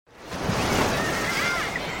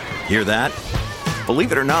Hear that?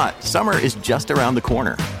 Believe it or not, summer is just around the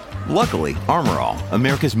corner. Luckily, Armor All,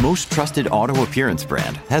 America's most trusted auto appearance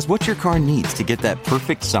brand, has what your car needs to get that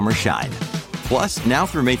perfect summer shine. Plus, now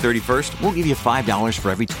through May 31st, we'll give you $5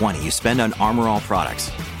 for every $20 you spend on Armor All products.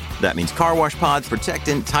 That means car wash pods,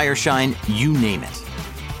 protectant, tire shine, you name it.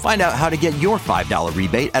 Find out how to get your $5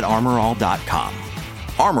 rebate at armorall.com.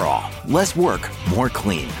 Armor All, less work, more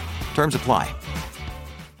clean. Terms apply.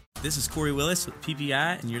 This is Corey Willis with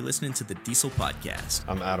PPEI, and you're listening to the Diesel Podcast.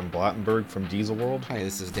 I'm Adam Blattenberg from Diesel World. Hi,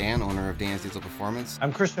 this is Dan, owner of Dan's Diesel Performance.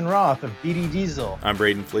 I'm Christian Roth of BD Diesel. I'm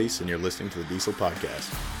Braden Fleece, and you're listening to the Diesel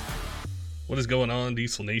Podcast. What is going on,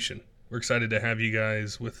 Diesel Nation? We're excited to have you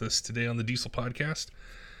guys with us today on the Diesel Podcast.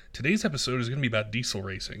 Today's episode is going to be about diesel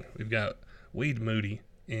racing. We've got Wade Moody,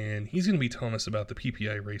 and he's going to be telling us about the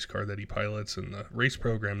PPEI race car that he pilots and the race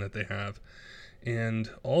program that they have,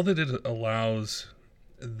 and all that it allows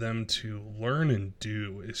them to learn and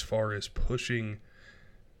do as far as pushing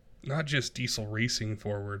not just diesel racing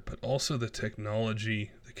forward, but also the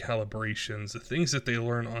technology, the calibrations, the things that they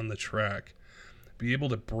learn on the track. Be able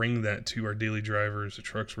to bring that to our daily drivers, the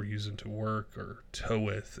trucks we're using to work or tow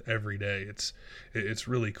with every day. It's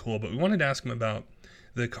really cool. But we wanted to ask him about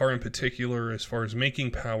the car in particular as far as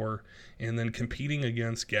making power and then competing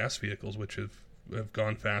against gas vehicles, which have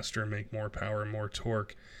gone faster and make more power and more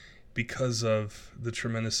torque, because of the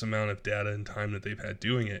tremendous amount of data and time that they've had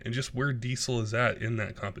doing it, and just where diesel is at in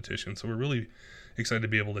that competition. So we're really excited to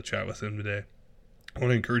be able to chat with him today. I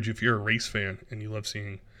want to encourage you, if you're a race fan and you love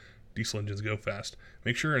seeing diesel engines go fast,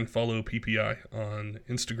 make sure and follow PPEI on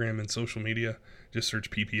Instagram and social media. Just search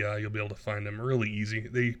PPEI. You'll be able to find them really easy.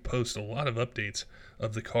 They post a lot of updates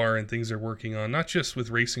of the car and things they're working on, not just with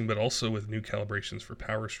racing, but also with new calibrations for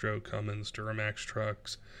Power Stroke, Cummins, Duramax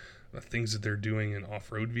trucks, things that they're doing in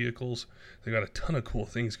off-road vehicles. They got a ton of cool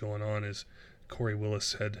things going on, as Corey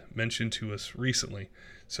Willis had mentioned to us recently.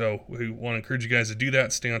 So we want to encourage you guys to do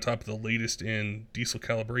that. Stay on top of the latest in diesel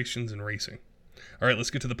calibrations and racing. All right,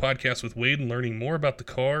 let's get to the podcast with Wade and learning more about the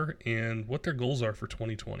car and what their goals are for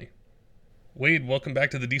 2020. Wade, welcome back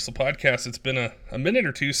to the Diesel Podcast. It's been a minute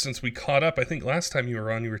or two since we caught up. I think last time you were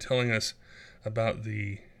on, you were telling us about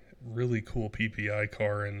the really cool PPEI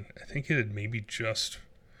car, and I think it had maybe just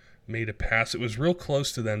made a pass. It was real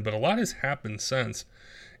close to then, but a lot has happened since,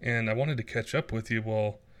 and I wanted to catch up with you.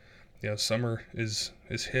 Well, summer is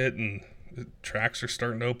hit and the tracks are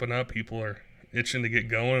starting to open up. People are itching to get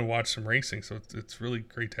going and watch some racing, so it's really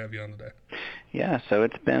great to have you on today. Yeah, so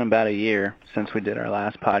it's been about a year since we did our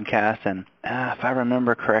last podcast, and if I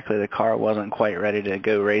remember correctly, the car wasn't quite ready to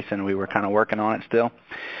go racing. We were kind of working on it still.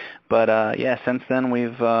 But since then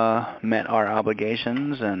we've met our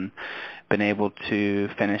obligations and been able to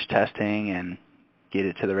finish testing and get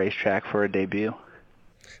it to the racetrack for a debut.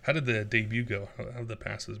 How did the debut go? How have the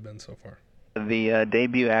passes been so far? The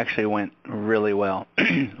debut actually went really well.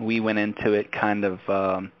 We went into it kind of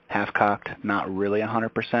half-cocked, not really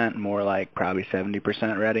 100%, more like probably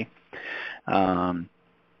 70% ready. And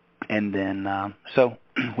then so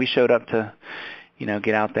we showed up to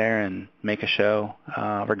get out there and make a show,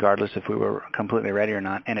 regardless if we were completely ready or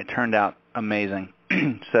not, and it turned out amazing.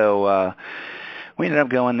 So we ended up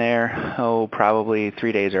going there, probably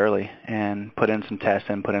 3 days early, and put in some tests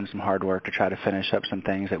and put in some hard work to try to finish up some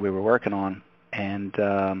things that we were working on. And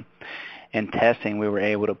in testing, we were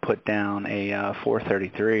able to put down a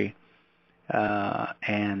 433,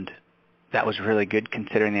 and that was really good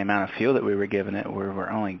considering the amount of fuel that we were giving it. We were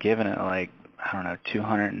only giving it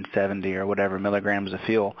 270 or whatever milligrams of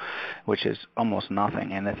fuel, which is almost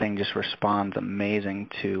nothing, and the thing just responds amazing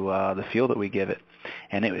to the fuel that we give it.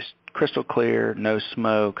 And it was crystal clear, no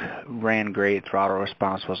smoke, ran great, throttle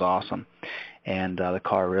response was awesome, and the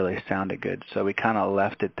car really sounded good. So we kind of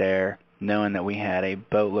left it there knowing that we had a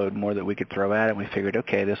boatload more that we could throw at it. We figured,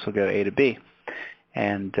 okay, this will go A to B.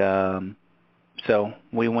 And so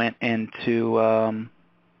we went into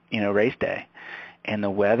race day. And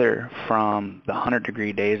the weather from the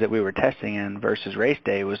 100-degree days that we were testing in versus race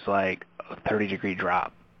day was like a 30-degree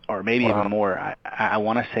drop, or maybe even more. I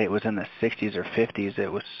want to say it was in the 60s or 50s.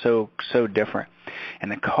 It was so different.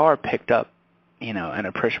 And the car picked up, an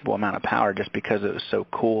appreciable amount of power just because it was so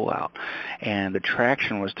cool out. And the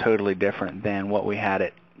traction was totally different than what we had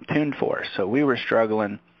it tuned for. So we were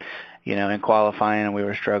struggling, in qualifying, and we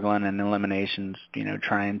were struggling in eliminations,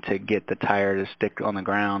 trying to get the tire to stick on the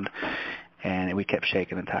ground. And we kept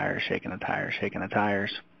shaking the tires.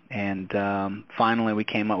 And finally we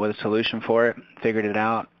came up with a solution for it, figured it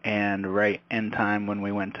out, and right in time when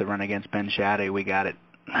we went to run against Ben Shaddy, we got it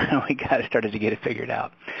started to get it figured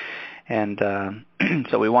out. And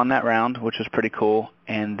so we won that round, which was pretty cool.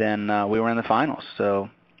 And then we were in the finals. So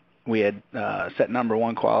we had set number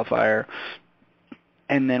one qualifier,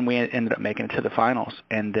 and then we ended up making it to the finals.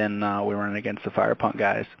 And then we were running against the Fire Punk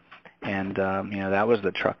guys, and that was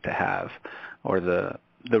the truck to have, or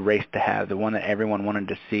the race to have. The one that everyone wanted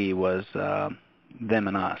to see was them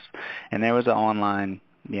and us. And there was an online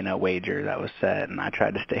wager that was set, and I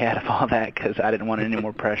tried to stay out of all that because I didn't want any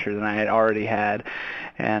more pressure than I had already had.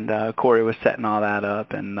 And Corey was setting all that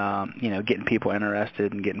up, and getting people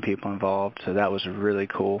interested and getting people involved. So that was really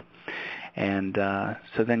cool. And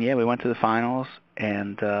so then, we went to the finals,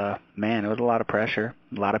 and man, it was a lot of pressure,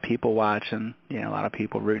 a lot of people watching, a lot of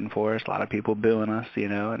people rooting for us, a lot of people booing us,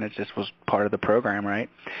 and it just was part of the program, right?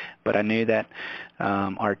 But I knew that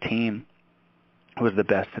our team was the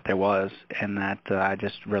best that there was, and that I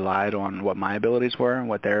just relied on what my abilities were and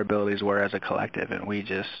what their abilities were as a collective, and we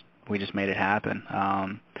just made it happen.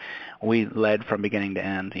 We led from beginning to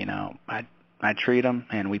end. I treat them,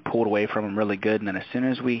 and we pulled away from them really good, and then as soon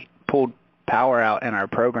as we pulled power out in our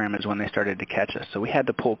program is when they started to catch us. So we had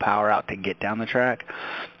to pull power out to get down the track.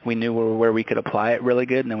 We knew where we could apply it really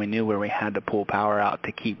good, and then we knew where we had to pull power out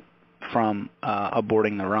to keep from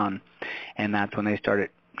aborting the run. And that's when they started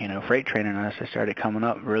freight training us. They started coming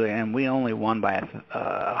up really, and we only won by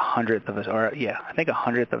a hundredth of I think a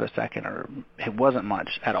hundredth of a second, or it wasn't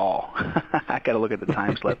much at all. I got to look at the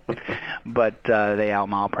time slip, but they out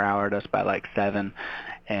mile per hour'd us by like 7,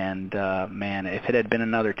 and man, if it had been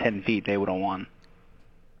another 10 feet, they would have won.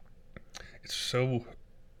 It's so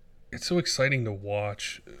exciting to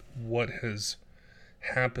watch what has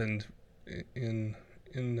happened in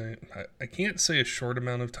I can't say a short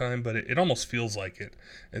amount of time, but it almost feels like it.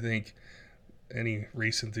 I think any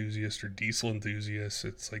race enthusiast or diesel enthusiast,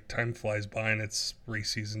 it's like time flies by and it's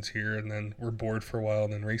race season's here, and then we're bored for a while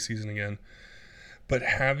and then race season again. But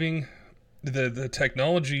having the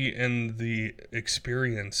technology and the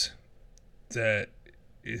experience that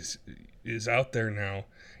is out there now,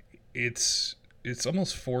 it's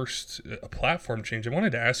almost forced a platform change. I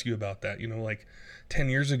wanted to ask you about that. Like 10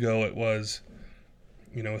 years ago it was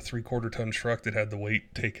a 3/4 ton truck that had the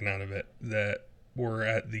weight taken out of it that were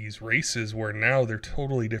at these races, where now they're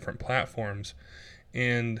totally different platforms.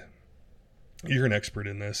 And you're an expert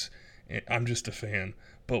in this. I'm just a fan.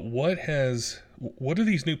 But what do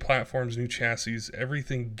these new platforms, new chassis,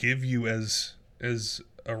 everything give you as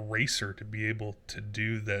a racer to be able to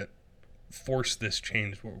do that, force this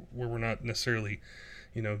change where we're not necessarily,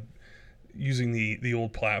 using the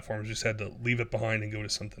old platforms, just had to leave it behind and go to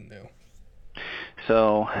something new?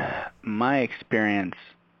 So my experience,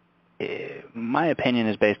 my opinion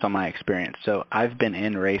is based on my experience. So I've been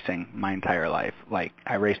in racing my entire life. Like,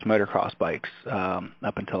 I raced motocross bikes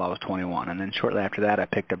up until I was 21, and then shortly after that I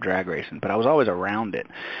picked up drag racing. But I was always around it.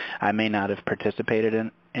 I may not have participated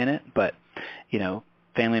in it, but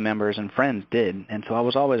family members and friends did, and so I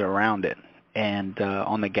was always around it. And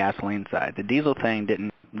on the gasoline side, the diesel thing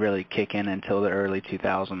didn't really kick in until the early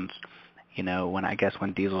 2000s.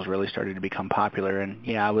 When diesels really started to become popular.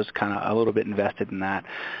 And I was kind of a little bit invested in that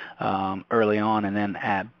early on, and then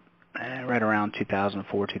at right around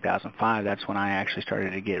 2004, 2005, that's when I actually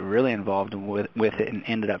started to get really involved with it, and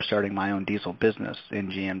ended up starting my own diesel business in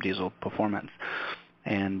GM Diesel Performance.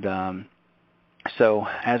 And so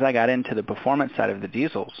as I got into the performance side of the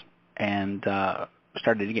diesels and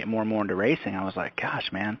started to get more and more into racing, I was like, gosh,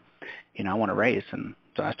 man, I want to race. And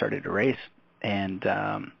so I started to race, and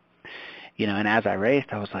and as I raced,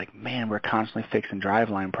 I was like, man, we're constantly fixing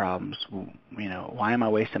driveline problems. Why am I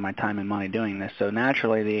wasting my time and money doing this? So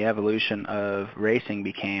naturally, the evolution of racing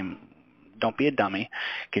became, don't be a dummy.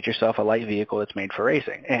 Get yourself a light vehicle that's made for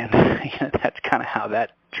racing. And that's kind of how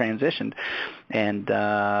that transitioned. And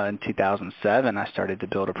in 2007, I started to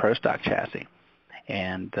build a pro stock chassis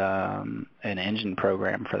and an engine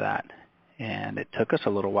program for that. And it took us a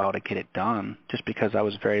little while to get it done, just because I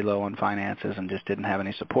was very low on finances and just didn't have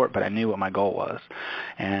any support, but I knew what my goal was.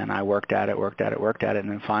 And I worked at it, and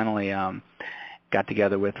then finally got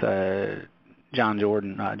together with John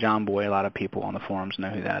Jordan, John Boy. A lot of people on the forums know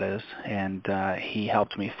who that is. And he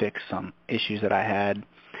helped me fix some issues that I had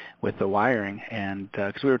with the wiring, and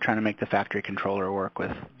because we were trying to make the factory controller work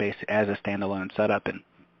with as a standalone setup, and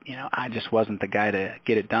I just wasn't the guy to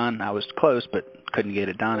get it done. I was close, but couldn't get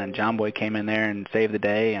it done. And John Boy came in there and saved the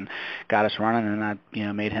day and got us running. And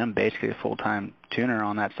I, made him basically a full-time tuner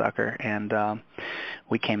on that sucker. And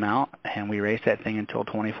we came out and we raced that thing until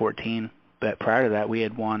 2014. But prior to that, we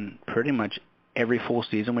had won pretty much every full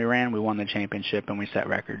season we ran. We won the championship, and we set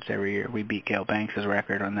records every year. We beat Gale Banks'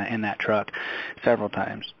 record in that truck several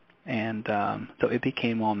times. And so it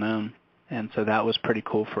became well known. And so that was pretty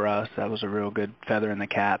cool for us. That was a real good feather in the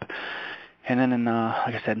cap. And then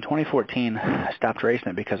like I said, in 2014, I stopped racing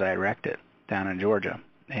it because I had wrecked it down in Georgia.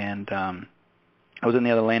 And I was in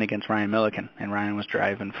the other lane against Ryan Milliken, and Ryan was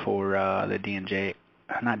driving for the G&J.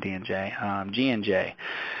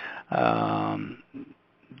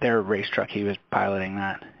 Their race truck. He was piloting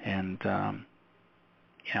that. And,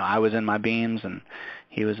 I was in my beams, and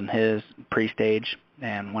he was in his pre-stage.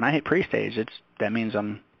 And when I hit pre-stage, that means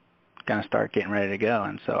I'm going to start getting ready to go.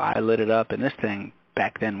 And so I lit it up, and this thing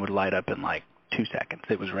back then would light up in like 2 seconds.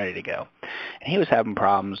 It was ready to go. And he was having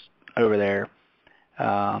problems over there.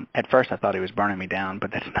 At first I thought he was burning me down,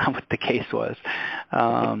 but that's not what the case was.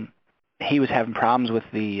 He was having problems with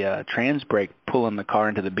the trans brake pulling the car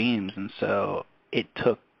into the beams, and so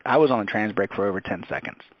I was on the trans brake for over 10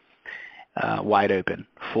 seconds, wide open,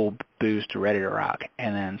 full boost, ready to rock.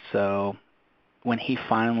 And then so when he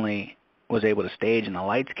finally was able to stage and the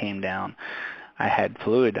lights came down, I had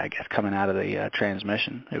fluid, I guess, coming out of the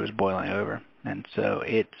transmission. It was boiling over, and so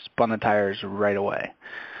it spun the tires right away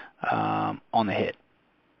on the hit.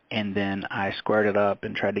 And then I squared it up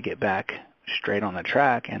and tried to get back straight on the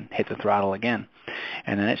track and hit the throttle again.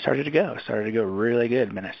 And then it started to go. It started to go really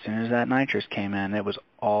good. But as soon as that nitrous came in, it was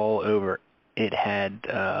all over. It had,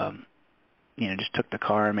 just took the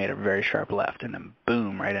car and made a very sharp left, and then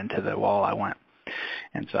boom, right into the wall I went.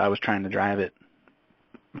 And so I was trying to drive it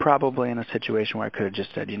probably in a situation where I could have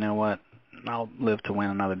just said, you know what, I'll live to win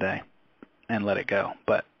another day and let it go.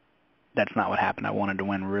 But that's not what happened. I wanted to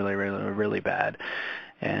win really, really, really bad.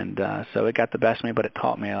 And so it got the best of me, but it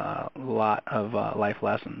taught me a lot of life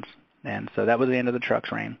lessons. And so that was the end of the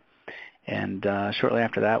truck's reign. And shortly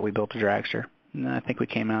after that, we built a dragster. And I think we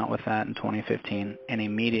came out with that in 2015. And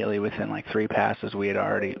immediately within like 3 passes, we had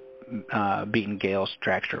already beaten Gail's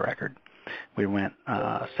dragster record. We went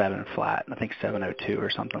 7 flat, I think 7:02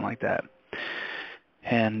 or something like that.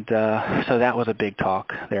 And so that was a big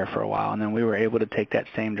talk there for a while. And then we were able to take that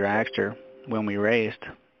same dragster when we raced,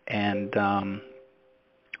 and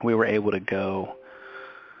we were able to go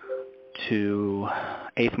to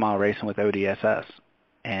 8th mile racing with ODSS,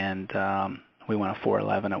 and we went a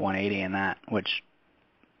 4:11 at 180 in that, which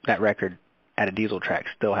that record at a diesel track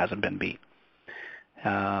still hasn't been beat.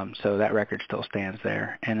 So that record still stands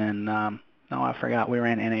there. And then, I forgot, we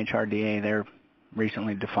ran NHRDA. They're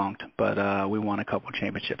recently defunct, but we won a couple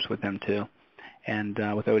championships with them too. And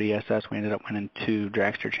with ODSS, we ended up winning 2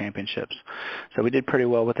 dragster championships. So we did pretty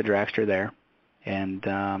well with the dragster there. And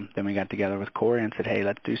then we got together with Corey and said, hey,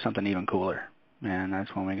 let's do something even cooler. And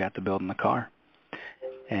that's when we got to building the car.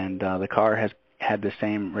 And the car has had the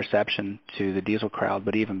same reception to the diesel crowd,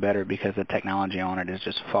 but even better because the technology on it is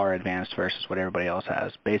just far advanced versus what everybody else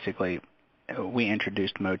has. Basically, we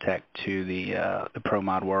introduced Motec to the pro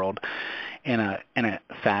mod world in a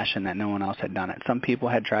fashion that no one else had done it. Some people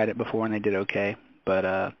had tried it before and they did okay,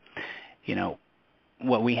 but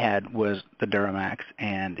what we had was the Duramax,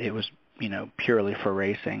 and it was purely for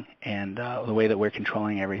racing, and the way that we're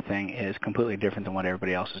controlling everything is completely different than what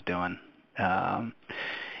everybody else is doing.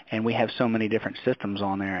 And we have so many different systems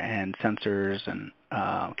on there and sensors and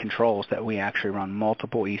controls that we actually run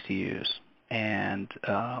multiple ECUs and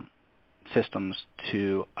systems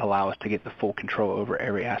to allow us to get the full control over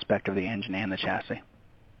every aspect of the engine and the chassis.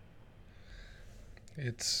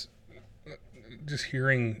 It's just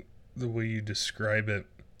hearing the way you describe it,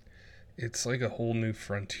 it's like a whole new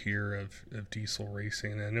frontier of diesel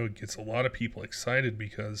racing. And I know it gets a lot of people excited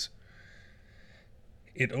because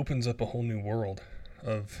it opens up a whole new world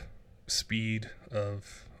of speed,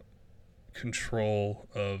 of control,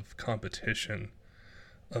 of competition,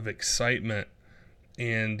 of excitement.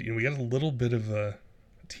 And we got a little bit of a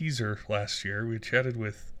teaser last year. We chatted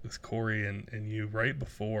with Corey and you right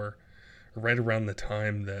before, or right around the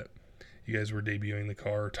time that you guys were debuting the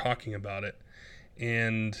car, talking about it.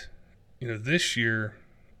 And this year,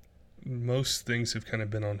 most things have kind of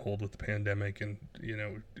been on hold with the pandemic and,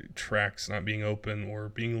 tracks not being open or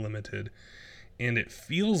being limited. And it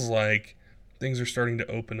feels like things are starting to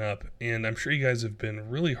open up. And I'm sure you guys have been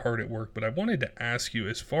really hard at work, but I wanted to ask you,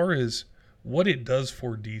 as far as what it does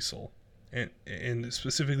for diesel and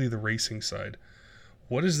specifically the racing side,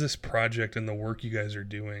 what does this project and the work you guys are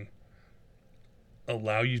doing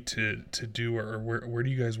allow you to do, or where do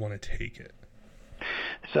you guys want to take it?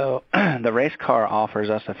 So the race car offers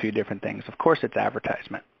us a few different things. Of course, it's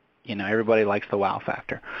advertisement. Everybody likes the wow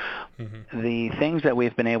factor. Mm-hmm. The things that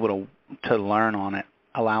we've been able to learn on it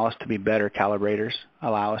allow us to be better calibrators,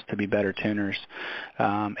 allow us to be better tuners,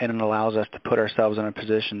 and it allows us to put ourselves in a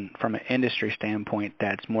position from an industry standpoint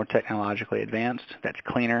that's more technologically advanced, that's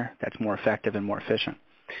cleaner, that's more effective and more efficient.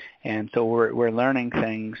 And so we're learning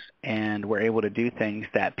things, and we're able to do things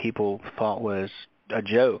that people thought was a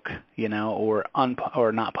joke,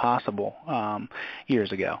 or not possible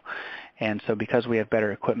years ago. And so because we have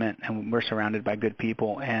better equipment and we're surrounded by good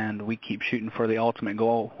people and we keep shooting for the ultimate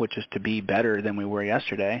goal, which is to be better than we were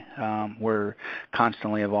yesterday, we're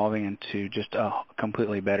constantly evolving into just a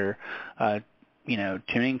completely better,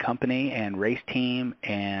 tuning company and race team.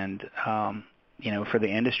 And, for the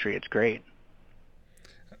industry, it's great.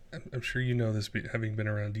 I'm sure you know this, having been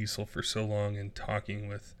around diesel for so long and talking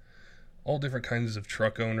with all different kinds of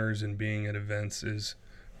truck owners and being at events, is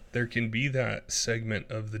there can be that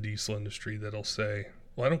segment of the diesel industry that'll say,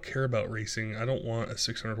 well, I don't care about racing. I don't want a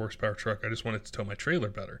 600 horsepower truck. I just want it to tow my trailer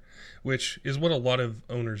better, which is what a lot of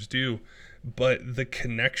owners do. But the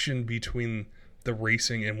connection between the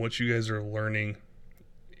racing and what you guys are learning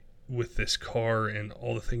with this car and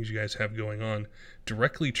all the things you guys have going on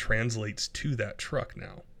directly translates to that truck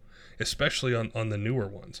now, especially on the newer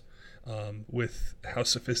ones, with how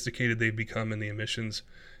sophisticated they've become in the emissions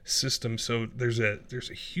system. So there's a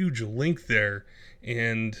huge link there,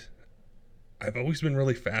 and I've always been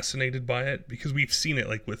really fascinated by it because we've seen it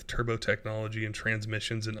like with turbo technology and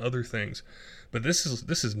transmissions and other things, but this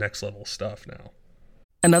is next level stuff now.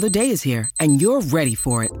 Another day is here and you're ready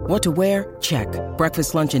for it. What to wear? Check.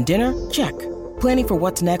 Breakfast, lunch, and dinner? Check. Planning for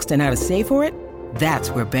what's next and how to save for it?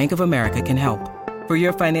 That's where Bank of America can help. For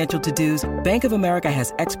your financial to-dos, Bank of America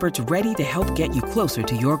has experts ready to help get you closer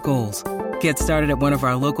to your goals. Get started at one of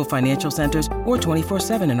our local financial centers or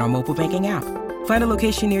 24/7 in our mobile banking app. Find a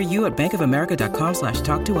location near you at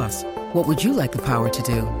bankofamerica.com/talktous. What would you like the power to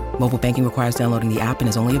do? Mobile banking requires downloading the app and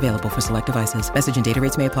is only available for select devices. Message and data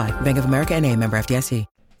rates may apply. Bank of America NA, member FDIC.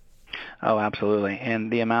 Oh, absolutely.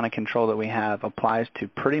 And the amount of control that we have applies to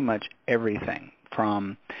pretty much everything,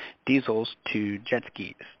 from diesels to jet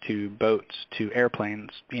skis to boats to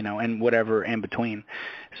airplanes, and whatever in between.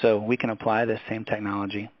 So we can apply this same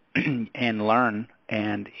technology and learn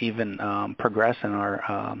and even progress in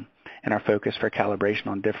our focus for calibration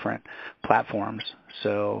on different platforms.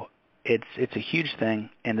 So it's a huge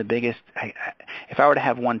thing, and the biggest, if I were to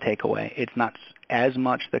have one takeaway, it's not as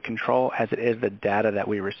much the control as it is the data that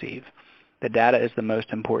we receive. The data is the most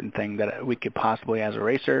important thing that we could possibly, as a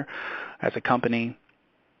racer, as a company,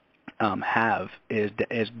 have is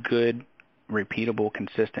good, repeatable,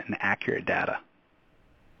 consistent, and accurate data.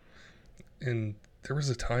 And there was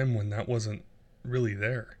a time when that wasn't really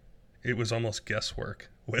there. It was almost guesswork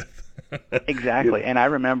with. Exactly. And I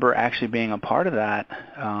remember actually being a part of that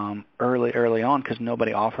early on because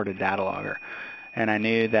nobody offered a data logger. And I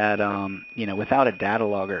knew that, without a data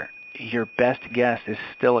logger, your best guess is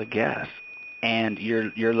still a guess. And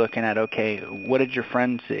you're looking at, okay, what did your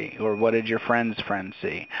friend see, or what did your friend's friend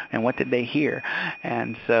see, and what did they hear?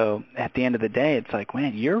 And so at the end of the day, it's like,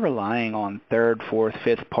 man, you're relying on third, fourth,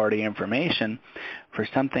 fifth party information for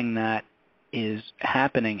something that is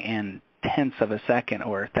happening in tenths of a second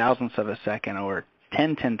or thousandths of a second or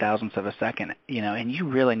 10 thousandths of a second, and you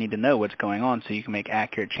really need to know what's going on so you can make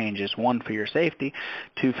accurate changes, 1, for your safety,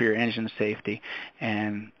 2, for your engine safety,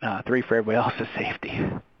 and 3, for everybody else's safety.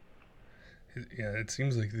 Yeah, it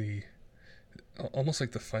seems like almost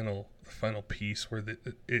like the final piece where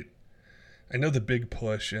I know the big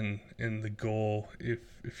push and the goal, if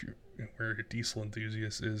we're a diesel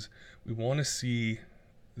enthusiast, is we want to see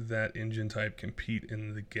that engine type compete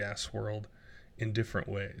in the gas world in different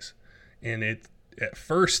ways. And at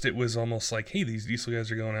first it was almost like, hey, these diesel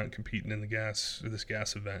guys are going out and competing in this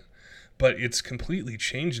gas event, but it's completely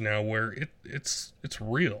changed now where it's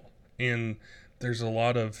real, and there's a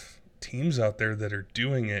lot of teams out there that are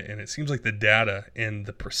doing it, and it seems like the data and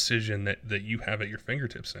the precision that you have at your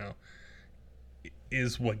fingertips now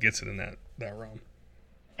is what gets it in that realm.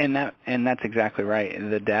 And that's exactly right.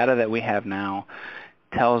 The data that we have now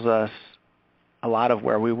tells us a lot of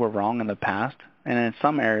where we were wrong in the past, and in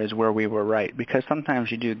some areas where we were right, because sometimes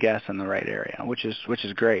you do guess in the right area, which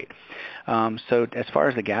is great. So as far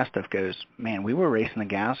as the gas stuff goes, man, we were racing the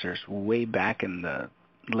gassers way back in the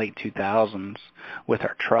late 2000s with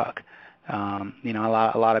our truck. A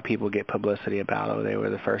lot of people get publicity about, they were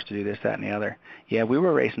the first to do this, that, and the other. Yeah, we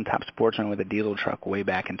were racing top sportsmen with a diesel truck way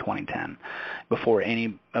back in 2010, before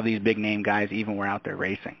any of these big name guys even were out there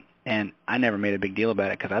racing. And I never made a big deal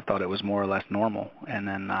about it because I thought it was more or less normal. And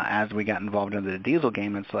then as we got involved into the diesel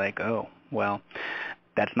game, it's like, oh, well,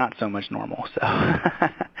 that's not so much normal. So,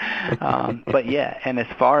 but yeah, and as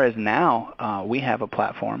far as now, we have a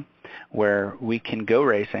platform where we can go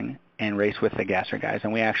racing and race with the gasser guys,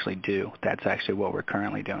 and we actually do. That's actually what we're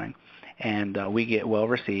currently doing. and we get well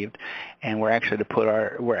received, and we're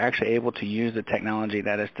actually able to use the technology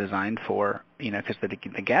that is designed for, because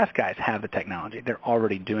the gas guys have the technology. They're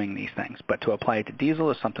already doing these things, but to apply it to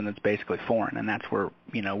diesel is something that's basically foreign, and that's where,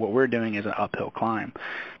 what we're doing is an uphill climb,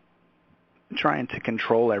 trying to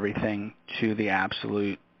control everything to the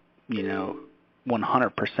absolute,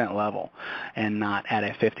 100% level and not at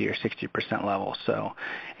a 50 or 60% level. So,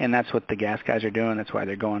 and that's what the gas guys are doing. That's why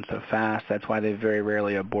they're going so fast. That's why they very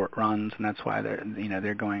rarely abort runs, and that's why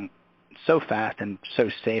they're going so fast and so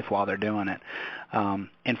safe while they're doing it.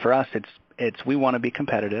 And for us, it's we want to be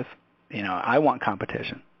competitive. I want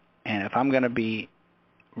competition, and if I'm going to be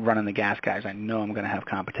running the gas guys, I know I'm going to have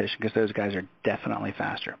competition because those guys are definitely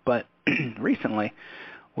faster. But recently,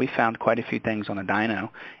 we found quite a few things on a dyno,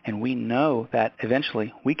 and we know that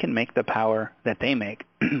eventually we can make the power that they make,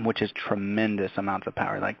 which is tremendous amounts of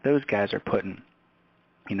power. Like those guys are putting,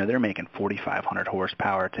 they're making 4,500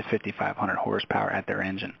 horsepower to 5,500 horsepower at their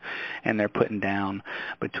engine, and they're putting down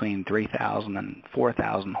between 3,000 and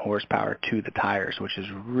 4,000 horsepower to the tires, which is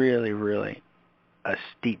really, really a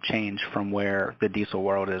steep change from where the diesel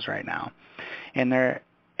world is right now. And they're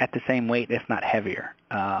at the same weight, if not heavier.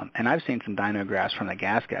 And I've seen some dyno graphs from the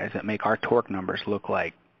gas guys that make our torque numbers look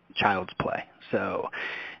like child's play. So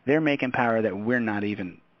they're making power that we're not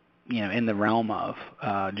even, in the realm of,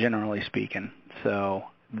 generally speaking. So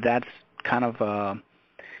that's kind of a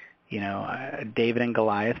David and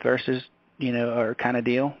Goliath versus, or kind of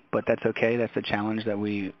deal, but that's okay. That's the challenge that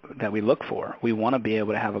we look for. We want to be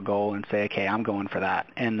able to have a goal and say, okay, I'm going for that.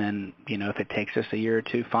 And then, if it takes us a year or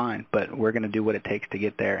two, fine, but we're going to do what it takes to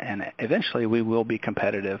get there. And eventually we will be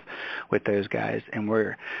competitive with those guys. And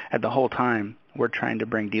at the whole time, we're trying to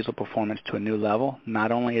bring diesel performance to a new level.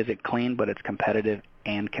 Not only is it clean, but it's competitive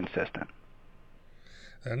and consistent.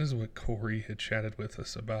 That is what Corey had chatted with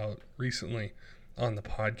us about recently on the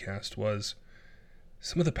podcast, was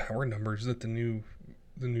some of the power numbers that the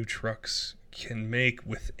new trucks can make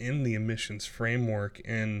within the emissions framework,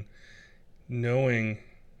 and knowing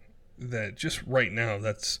that just right now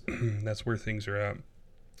that's where things are at.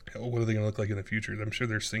 What are they going to look like in the future? I'm sure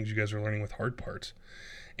there's things you guys are learning with hard parts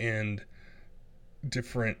and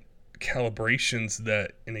different calibrations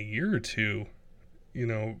that in a year or two,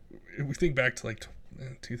 if we think back to like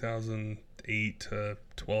 2008 to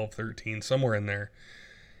 12, 13, somewhere in there,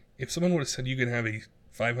 if someone would have said you could have a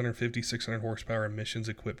 550, 600 horsepower emissions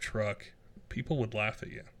equipped truck, people would laugh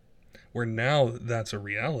at you. Where now that's a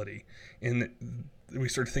reality. And we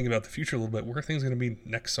start to think about the future a little bit. Where are things going to be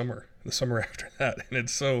next summer, the summer after that? And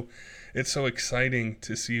it's so exciting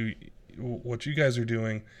to see what you guys are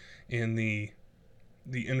doing in the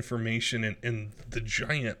information and the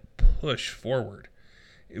giant push forward,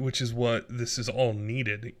 which is what this is all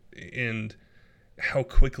needed, and how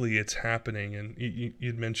quickly it's happening. And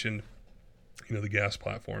you'd mentioned, the gas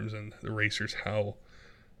platforms and the racers, how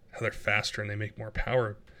they're faster and they make more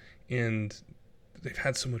power, and they've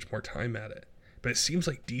had so much more time at it. But it seems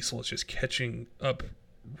like diesel is just catching up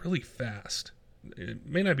really fast. It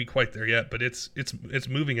may not be quite there yet, but it's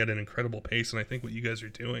moving at an incredible pace. And I think what you guys are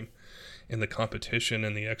doing in the competition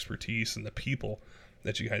and the expertise and the people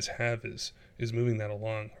that you guys have is moving that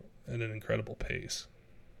along at an incredible pace.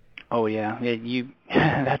 Oh yeah,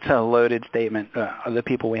 that's a loaded statement. The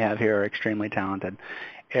people we have here are extremely talented.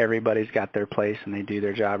 Everybody's got their place and they do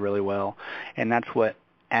their job really well, and that's what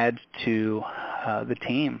adds to the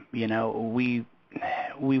team. We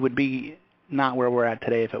would be not where we're at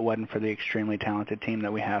today if it wasn't for the extremely talented team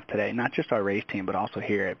that we have today. Not just our race team, but also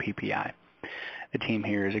here at PPEI. The team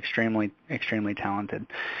here is extremely, extremely talented.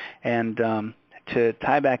 And to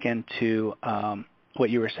tie back into what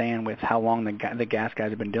you were saying with how long the gas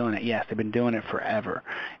guys have been doing it, yes, they've been doing it forever,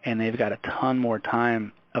 and they've got a ton more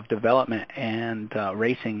time of development and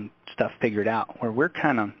racing stuff figured out, where we're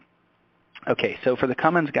kind of okay. So for the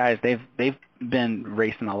Cummins guys, they've been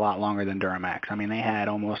racing a lot longer than Duramax. I mean, they had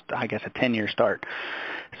almost, I guess, a 10-year start,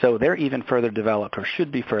 so they're even further developed, or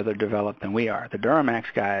should be further developed than we are. The Duramax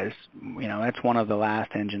guys, that's one of the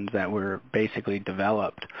last engines that were basically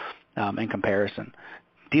developed in comparison.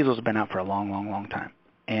 Diesel's been out for a long, long, long time.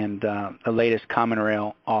 And the latest common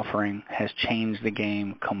rail offering has changed the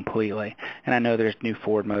game completely. And I know there's new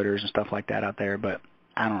Ford motors and stuff like that out there, but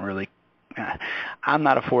I'm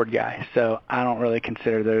not a Ford guy, so I don't really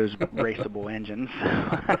consider those raceable engines.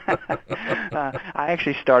 I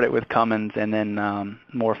actually started with Cummins and then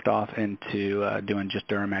morphed off into doing just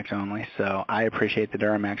Duramax only. So I appreciate the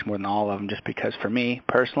Duramax more than all of them, just because for me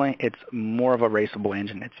personally, it's more of a raceable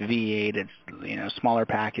engine. It's V8, it's smaller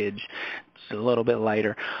package, It's a little bit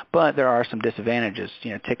lighter, but there are some disadvantages.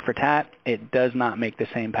 Tick for tat, it does not make the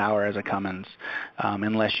same power as a Cummins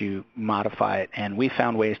unless you modify it. And we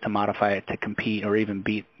found ways to modify it to compete or even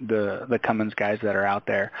beat the Cummins guys that are out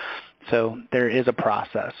there. So there is a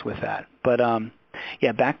process with that. But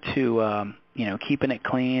back to keeping it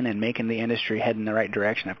clean and making the industry head in the right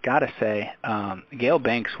direction. I've got to say, Gail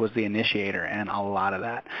Banks was the initiator in a lot of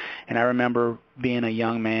that. And I remember being a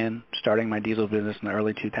young man starting my diesel business in the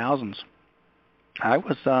early 2000s. I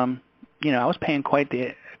was, I was paying quite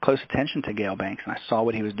the close attention to Gail Banks, and I saw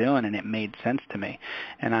what he was doing, and it made sense to me.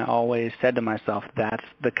 And I always said to myself, that's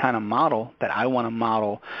the kind of model that I want to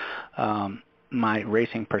model my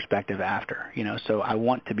racing perspective after, so I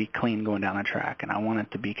want to be clean going down the track, and I want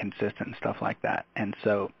it to be consistent and stuff like that. And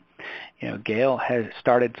so, Gail has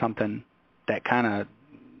started something that kind of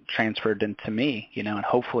transferred into me, and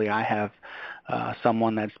hopefully I have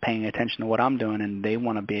someone that's paying attention to what I'm doing, and they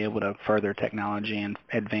want to be able to further technology and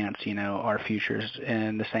advance, our futures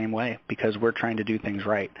in the same way, because we're trying to do things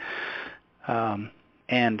right.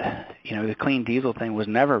 And, the clean diesel thing was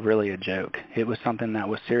never really a joke. It was something that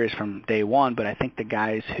was serious from day one, but I think the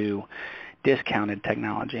guys who discounted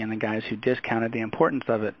technology and the guys who discounted the importance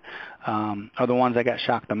of it are the ones that got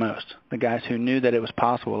shocked the most. The guys who knew that it was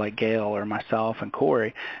possible, like Gail or myself and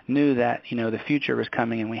Corey, knew that, the future was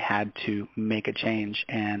coming and we had to make a change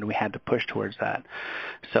and we had to push towards that.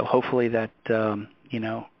 So hopefully that,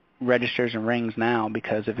 registers and rings now,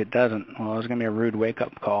 because if it doesn't, well, it's going to be a rude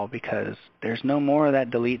wake-up call, because there's no more of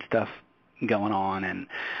that delete stuff going on, and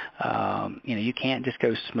you can't just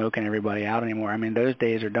go smoking everybody out anymore. I mean, those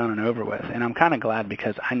days are done and over with, and I'm kind of glad,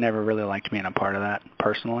 because I never really liked being a part of that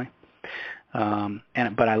personally.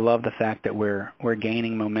 But I love the fact that we're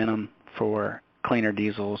gaining momentum for cleaner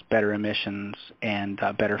diesels, better emissions, and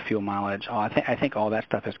better fuel mileage. I think all that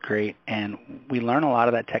stuff is great, and we learn a lot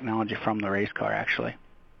of that technology from the race car, actually.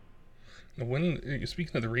 When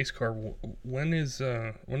speaking of the race car, when is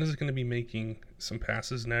it going to be making some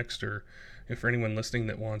passes next? Or if for anyone listening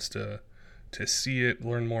that wants to see it,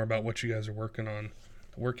 learn more about what you guys are working on,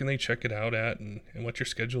 where can they check it out at, and what's your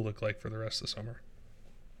schedule look like for the rest of the summer?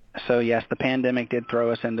 So yes, the pandemic did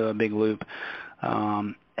throw us into a big loop.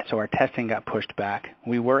 So our testing got pushed back.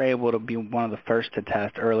 We were able to be one of the first to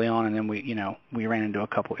test early on, and then we ran into a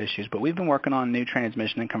couple issues. But we've been working on new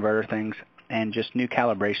transmission and converter things, and just new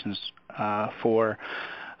calibrations for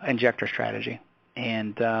injector strategy.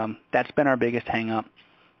 And that's been our biggest hang-up.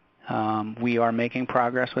 We are making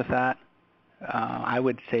progress with that. I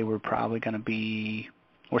would say we're supposed to be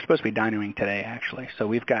dynoing today, actually. So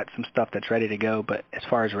we've got some stuff that's ready to go. But as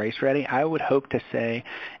far as race ready, I would hope to say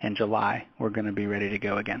in July we're going to be ready to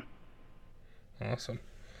go again. Awesome.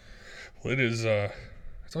 Well,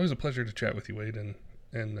 it's always a pleasure to chat with you, Wade,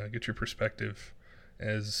 and get your perspective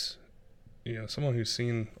as someone who's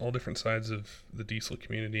seen all different sides of the diesel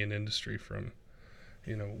community and industry, from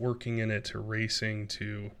working in it to racing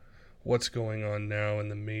to what's going on now and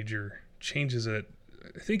the major changes that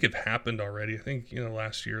I think have happened already. I think late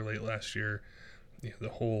last year, the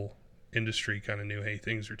whole industry kind of knew, hey,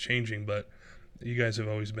 things are changing, but you guys have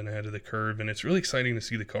always been ahead of the curve, and it's really exciting to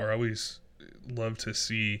see the car. I always love to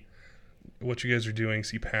see what you guys are doing,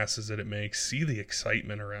 see passes that it makes, see the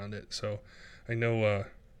excitement around it. So I know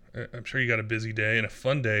I'm sure you got a busy day and a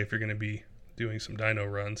fun day if you're going to be doing some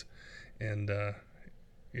dyno runs, and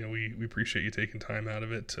we appreciate you taking time out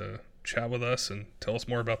of it to chat with us and tell us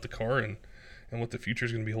more about the car and what the future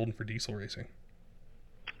is going to be holding for diesel racing.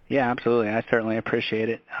 Yeah, absolutely. I certainly appreciate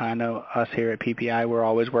it. I know us here at PPEI, we're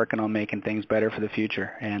always working on making things better for the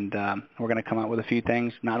future, and we're going to come up with a few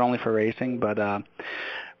things, not only for racing, but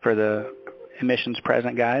for the emissions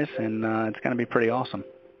present guys, and it's going to be pretty awesome.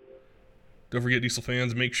 Don't forget, diesel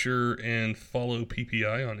fans, make sure and follow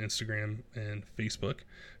PPEI on Instagram and Facebook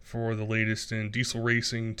for the latest in diesel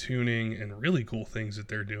racing, tuning, and really cool things that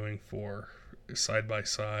they're doing for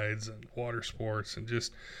side-by-sides and water sports, and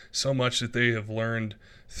just so much that they have learned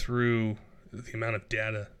through the amount of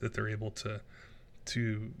data that they're able to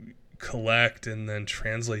collect and then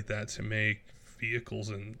translate that to make vehicles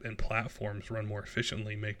and platforms run more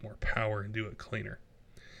efficiently, make more power, and do it cleaner.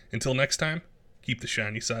 Until next time, keep the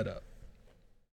shiny side up.